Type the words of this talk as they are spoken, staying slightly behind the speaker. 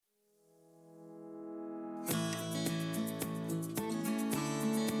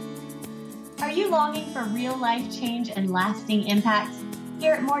Are you longing for real life change and lasting impact?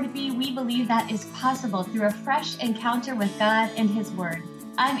 Here at More to Be, we believe that is possible through a fresh encounter with God and His Word.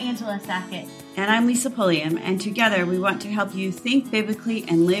 I'm Angela Sackett. And I'm Lisa Pulliam, and together we want to help you think biblically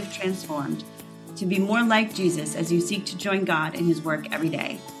and live transformed, to be more like Jesus as you seek to join God in His work every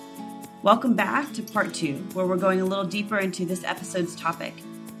day. Welcome back to part 2, where we're going a little deeper into this episode's topic.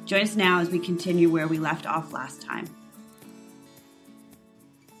 Join us now as we continue where we left off last time.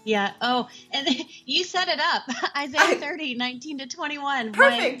 Yeah. Oh, and you set it up. Isaiah 30, 19 to 21.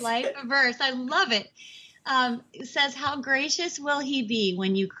 Perfect. My life verse. I love it. It says, how gracious will He be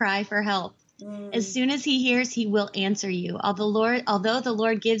when you cry for help? As soon as He hears, He will answer you. Although the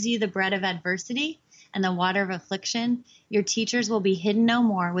Lord gives you the bread of adversity and the water of affliction, your teachers will be hidden no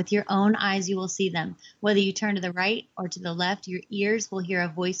more. With your own eyes you will see them. Whether you turn to the right or to the left, your ears will hear a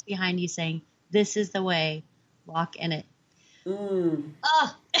voice behind you saying, this is the way, walk in it. Oh.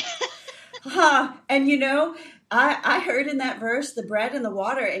 And you know, I heard in that verse, the bread and the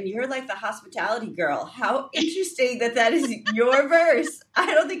water, and you're like the hospitality girl. How interesting that is your verse.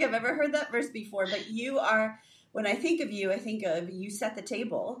 I don't think I've ever heard that verse before, but you are, when I think of you set the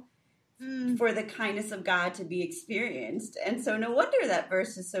table for the kindness of God to be experienced. And so no wonder that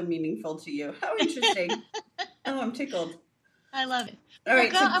verse is so meaningful to you. How interesting. Oh, I'm tickled. I love it. All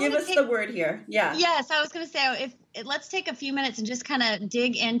right, so give us the word here. Yeah. Yes, I was going to say, let's take a few minutes and just kind of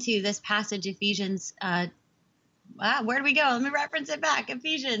dig into this passage, Ephesians. Where do we go? Let me reference it back.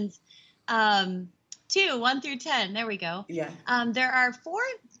 Ephesians 2, 1 through 10. There we go. Yeah. There are 4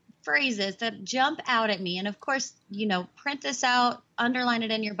 phrases that jump out at me. And of course, print this out, underline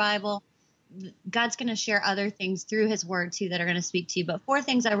it in your Bible. God's going to share other things through His word too that are going to speak to you. But 4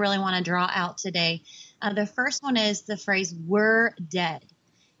 things I really want to draw out today. The first one is the phrase, we're dead.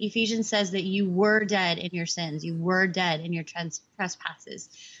 Ephesians says that you were dead in your sins. You were dead in your trespasses.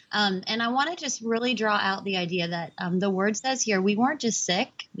 And I want to just really draw out the idea that the word says here, we weren't just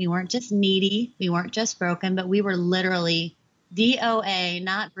sick. We weren't just needy. We weren't just broken, but we were literally DOA,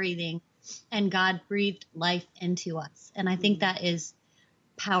 not breathing. And God breathed life into us. And I think that is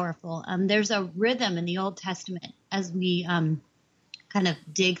powerful. There's a rhythm in the Old Testament as we kind of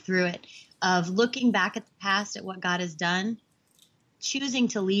dig through it of looking back at the past, at what God has done, choosing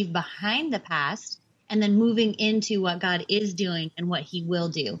to leave behind the past, and then moving into what God is doing and what He will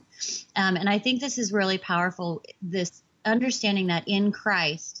do. And I think this is really powerful, this understanding that in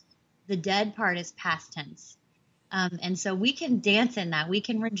Christ, the dead part is past tense. And so we can dance in that. We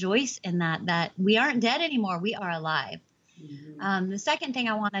can rejoice in that we aren't dead anymore. We are alive. Mm-hmm. The second thing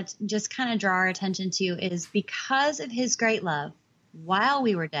I want to just kind of draw our attention to is because of His great love, while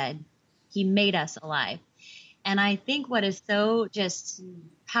we were dead, He made us alive. And I think what is so just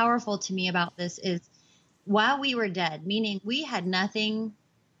powerful to me about this is while we were dead, meaning we had nothing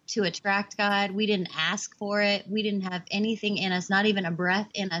to attract God. We didn't ask for it. We didn't have anything in us, not even a breath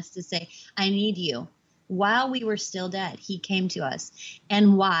in us to say, I need you. While we were still dead, He came to us.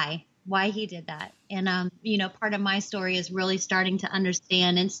 And why He did that. And, part of my story is really starting to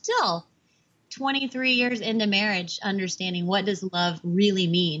understand, and still 23 years into marriage, understanding what does love really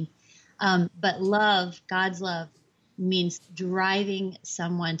mean. But love, God's love, means driving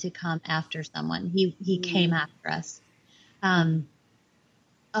someone to come after someone. He came after us.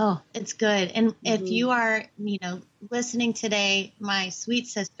 It's good. And if you are, listening today, my sweet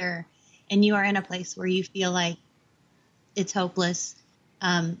sister, and you are in a place where you feel like it's hopeless,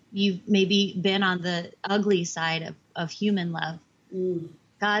 you've maybe been on the ugly side of human love.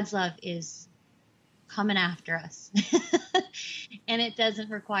 God's love is coming after us. And it doesn't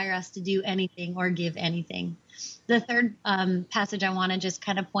require us to do anything or give anything. The third passage I want to just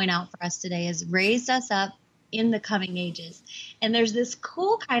kind of point out for us today is raised us up in the coming ages. And there's this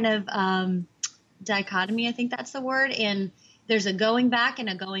cool kind of dichotomy, I think that's the word. And there's a going back and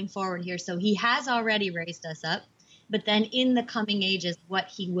a going forward here. So He has already raised us up, but then in the coming ages, what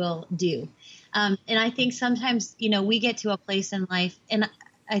He will do. And I think sometimes, we get to a place in life, and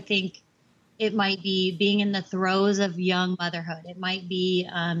I think it might be being in the throes of young motherhood. It might be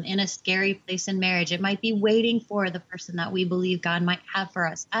in a scary place in marriage. It might be waiting for the person that we believe God might have for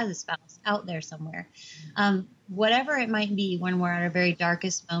us as a spouse out there somewhere. Whatever it might be when we're at our very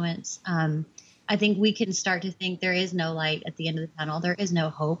darkest moments, I think we can start to think there is no light at the end of the tunnel. There is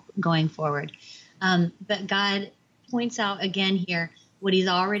no hope going forward. But God points out again here what He's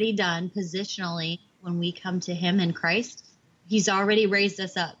already done positionally when we come to Him in Christ. He's already raised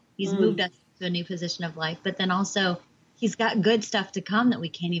us up. He's moved us to a new position of life, but then also He's got good stuff to come that we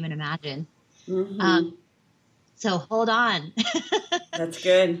can't even imagine. So hold on. That's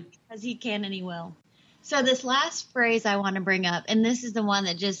good. Because He can and He will. So this last phrase I want to bring up, and this is the one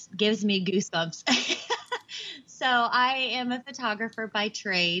that just gives me goosebumps. So I am a photographer by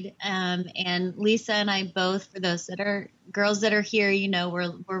trade, and Lisa and I both, for those that are girls that are here,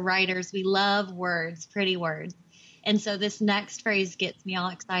 we're writers. We love words, pretty words. And so this next phrase gets me all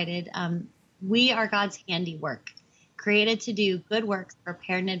excited. We are God's handiwork, created to do good works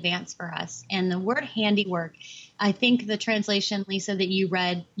prepared in advance for us. And the word handiwork, I think the translation, Lisa, that you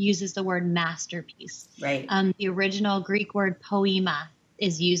read uses the word masterpiece. Right. The original Greek word poema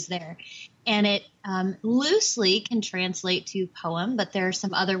is used there. And it loosely can translate to poem, but there are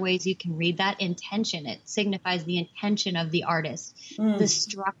some other ways you can read that. Intention. It signifies the intention of the artist, the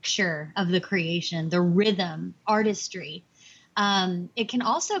structure of the creation, the rhythm, artistry. It can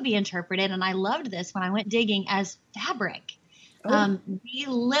also be interpreted, and I loved this when I went digging, as fabric. We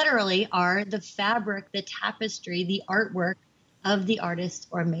literally are the fabric, the tapestry, the artwork of the artist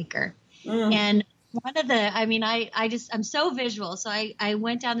or maker. And one of the, I'm so visual. So I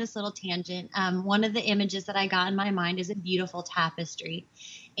went down this little tangent. One of the images that I got in my mind is a beautiful tapestry.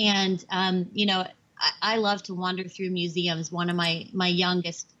 And, I love to wander through museums. One of my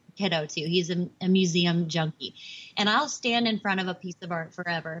youngest kiddo too, he's a museum junkie. And I'll stand in front of a piece of art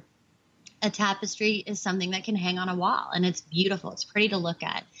forever. A tapestry is something that can hang on a wall, and it's beautiful. It's pretty to look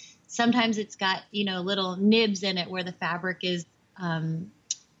at. Sometimes it's got, little nibs in it where the fabric is,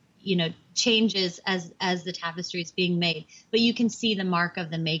 changes as the tapestry is being made, but you can see the mark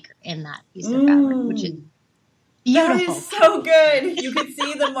of the maker in that piece of fabric, which is beautiful. That is so good. You can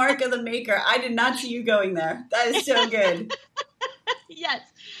see the mark of the maker. I did not see you going there. That is so good. Yes.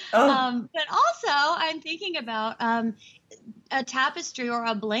 But also I'm thinking about, a tapestry or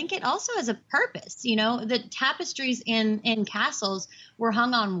a blanket also has a purpose. The tapestries in castles were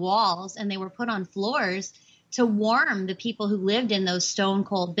hung on walls, and they were put on floors to warm the people who lived in those stone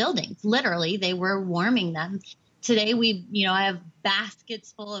cold buildings. Literally, they were warming them. Today, I have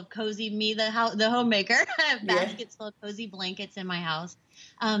baskets full of cozy, the homemaker. I have baskets full of cozy blankets in my house.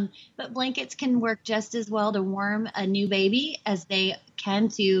 But blankets can work just as well to warm a new baby as they can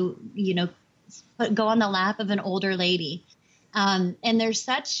to, go on the lap of an older lady. And there's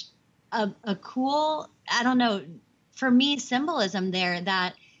such a cool, for me, symbolism there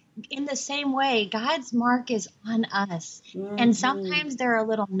that in the same way, God's mark is on us. And sometimes there are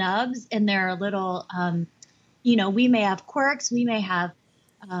little nubs, and there are little, we may have quirks, we may have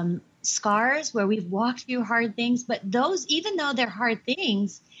scars where we've walked through hard things, but those, even though they're hard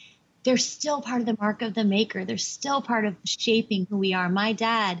things, they're still part of the mark of the maker. They're still part of shaping who we are. My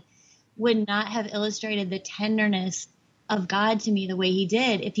dad would not have illustrated the tenderness of God to me the way he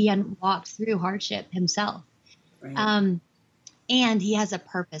did if he hadn't walked through hardship himself. Right. And he has a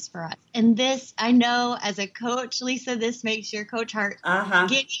purpose for us. And this, I know as a coach, Lisa, this makes your coach heart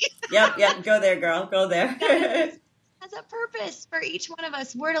giddy. Yep. Go there, girl. Go there. Has a purpose for each one of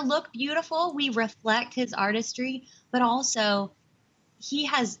us. We're to look beautiful. We reflect his artistry, but also he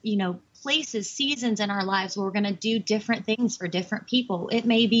has, places, seasons in our lives where we're going to do different things for different people. It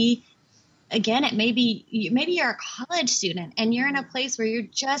may be, maybe you're a college student and you're in a place where you're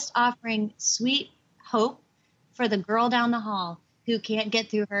just offering sweet hope for the girl down the hall who can't get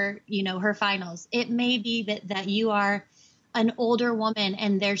through her, her finals. It may be that you are an older woman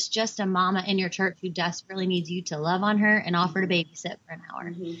and there's just a mama in your church who desperately needs you to love on her and offer to babysit for an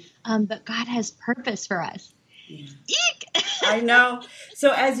hour. But God has purpose for us. Yeah. Eek! I know.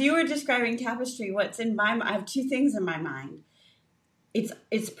 So as you were describing tapestry, what's in my mind, I have two things in my mind.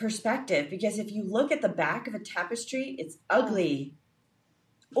 It's perspective, because if you look at the back of a tapestry, it's ugly.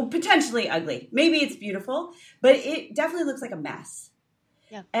 Well, potentially ugly. Maybe it's beautiful, but it definitely looks like a mess.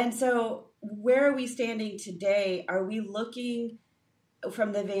 Yeah. And so where are we standing today? Are we looking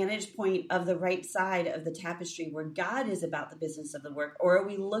from the vantage point of the right side of the tapestry where God is about the business of the work? Or are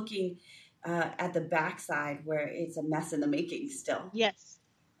we looking at the backside where it's a mess in the making still? Yes.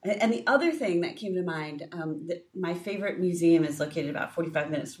 And the other thing that came to mind, my favorite museum is located about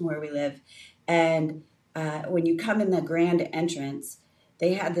 45 minutes from where we live. And when you come in the grand entrance,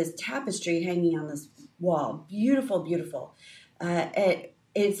 they had this tapestry hanging on this wall. Beautiful, beautiful.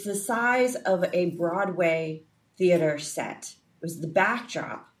 It's the size of a Broadway theater set. It was the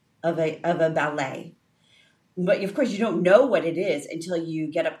backdrop of a ballet. But of course, you don't know what it is until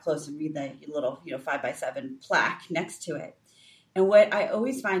you get up close and read the little 5x7 plaque next to it. And what I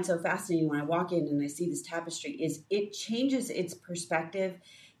always find so fascinating when I walk in and I see this tapestry is it changes its perspective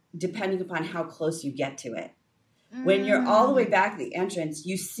depending upon how close you get to it. When you're all the way back at the entrance,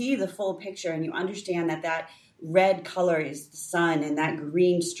 you see the full picture and you understand that red color is the sun and that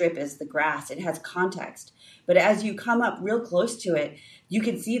green strip is the grass. It has context. But as you come up real close to it, you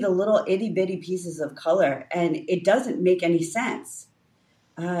can see the little itty bitty pieces of color, and it doesn't make any sense.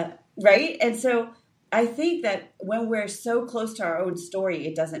 Right? And so I think that when we're so close to our own story,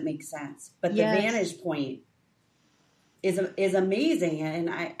 it doesn't make sense. But the vantage point is amazing. And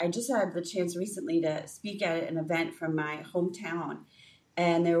I just had the chance recently to speak at an event from my hometown.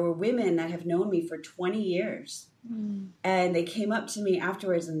 And there were women that have known me for 20 years. And they came up to me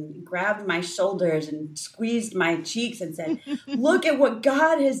afterwards and grabbed my shoulders and squeezed my cheeks and said, look at what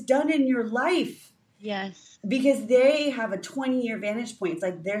God has done in your life. Yes. Because they have a 20-year vantage point. It's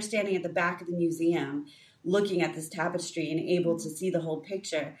like they're standing at the back of the museum looking at this tapestry and able to see the whole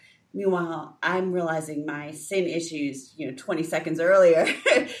picture. Meanwhile, I'm realizing my sin issues, 20 seconds earlier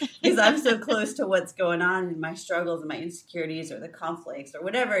because I'm so close to what's going on and my struggles and my insecurities or the conflicts or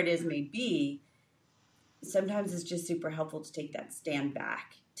whatever it is may be. Sometimes it's just super helpful to take that stand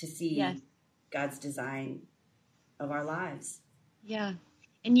back to see God's design of our lives. Yeah.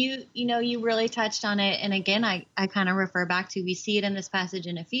 And you really touched on it. And again, I kind of refer back to, we see it in this passage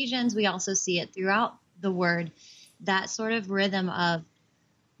in Ephesians. We also see it throughout the word, that sort of rhythm of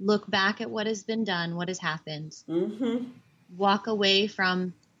look back at what has been done, what has happened, walk away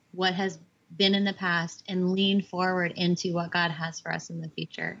from what has been in the past and lean forward into what God has for us in the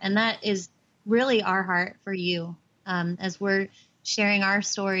future. And that is really our heart for you, as we're sharing our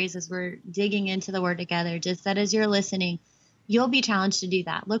stories, as we're digging into the word together, just that as you're listening, you'll be challenged to do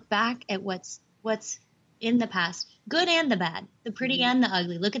that. Look back at what's in the past, good and the bad, the pretty and the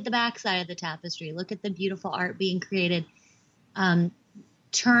ugly. Look at the backside of the tapestry. Look at the beautiful art being created.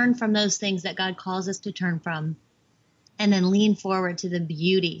 Turn from those things that God calls us to turn from, and then lean forward to the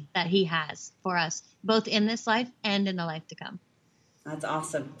beauty that he has for us, both in this life and in the life to come. That's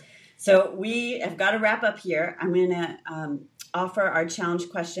awesome. So we have got to wrap up here. I'm going to offer our challenge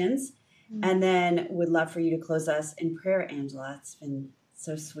questions, and then would love for you to close us in prayer, Angela. It's been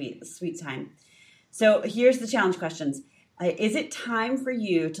so sweet, a sweet time. So here's the challenge questions. Is it time for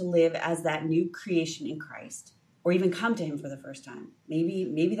you to live as that new creation in Christ, or even come to him for the first time?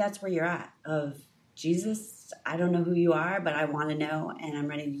 Maybe that's where you're at, of Jesus, I don't know who you are, but I want to know, and I'm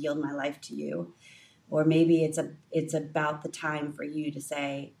ready to yield my life to you. Or maybe it's about the time for you to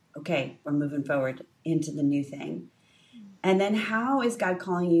say, okay, we're moving forward into the new thing. And then how is God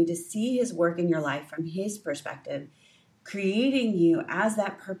calling you to see his work in your life from his perspective, creating you as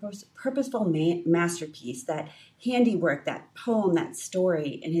that purposeful masterpiece, that handiwork, that poem, that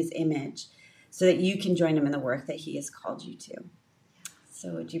story in his image, so that you can join him in the work that he has called you to.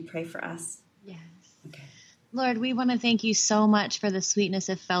 So would you pray for us? Yes. Okay. Lord, we want to thank you so much for the sweetness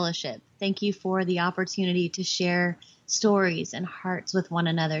of fellowship. Thank you for the opportunity to share stories and hearts with one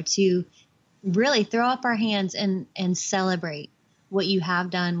another, to really throw up our hands and celebrate what you have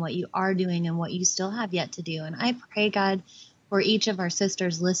done, what you are doing, and what you still have yet to do. And I pray, God, for each of our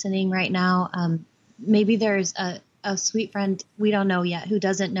sisters listening right now. Maybe there's a sweet friend we don't know yet who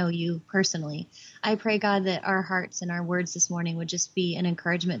doesn't know you personally. I pray, God, that our hearts and our words this morning would just be an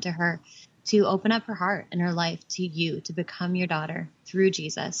encouragement to her to open up her heart and her life to you, to become your daughter through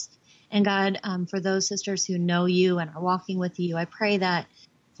Jesus. And God, for those sisters who know you and are walking with you, I pray that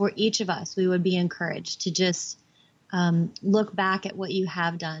for each of us, we would be encouraged to just look back at what you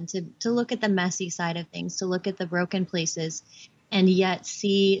have done, to look at the messy side of things, to look at the broken places, and yet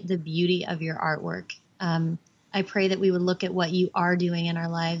see the beauty of your artwork. I pray that we would look at what you are doing in our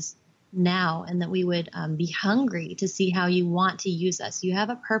lives now, and that we would be hungry to see how you want to use us. You have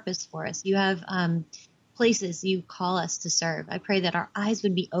a purpose for us. You have places you call us to serve. I pray that our eyes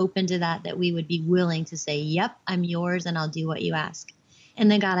would be open to that we would be willing to say, yep, I'm yours, and I'll do what you ask. And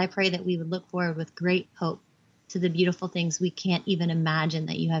then, God, I pray that we would look forward with great hope to the beautiful things we can't even imagine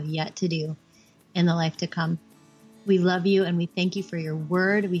that you have yet to do in the life to come. We love you, and we thank you for your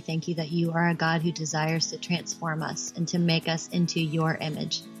word. We thank you that you are a God who desires to transform us and to make us into your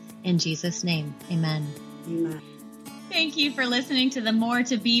image. In Jesus' name, amen. Amen. Thank you for listening to the More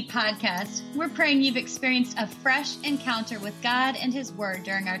to Be podcast. We're praying you've experienced a fresh encounter with God and his word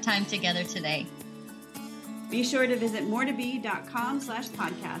during our time together today. Be sure to visit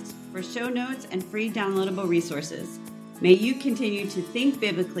moretobe.com/podcast for show notes and free downloadable resources. May you continue to think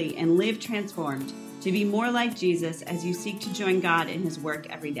biblically and live transformed, to be more like Jesus as you seek to join God in his work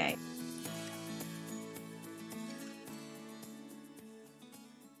every day.